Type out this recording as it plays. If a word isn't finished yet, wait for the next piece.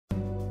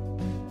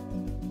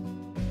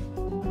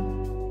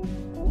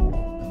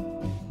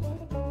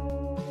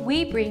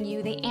we bring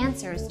you the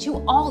answers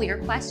to all your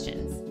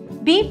questions.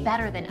 Be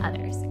better than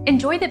others.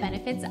 Enjoy the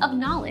benefits of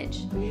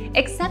knowledge.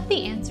 Accept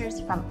the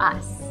answers from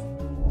us.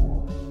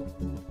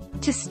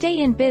 To stay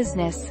in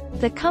business,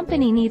 the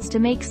company needs to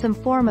make some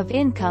form of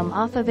income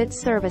off of its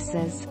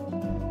services.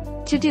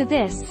 To do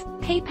this,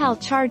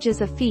 PayPal charges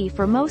a fee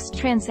for most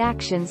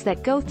transactions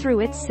that go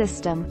through its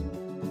system.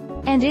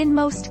 And in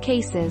most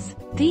cases,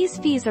 these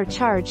fees are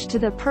charged to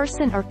the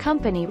person or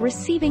company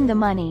receiving the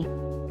money.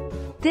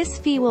 This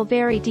fee will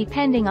vary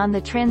depending on the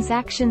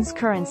transaction's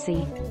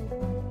currency.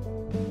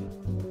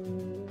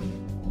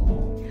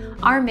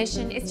 Our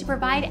mission is to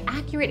provide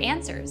accurate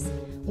answers.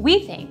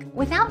 We think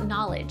without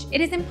knowledge, it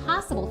is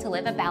impossible to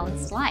live a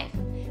balanced life.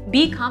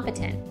 Be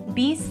competent,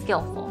 be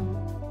skillful.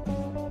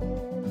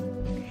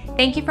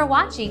 Thank you for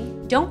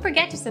watching. Don't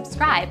forget to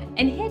subscribe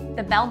and hit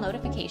the bell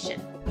notification.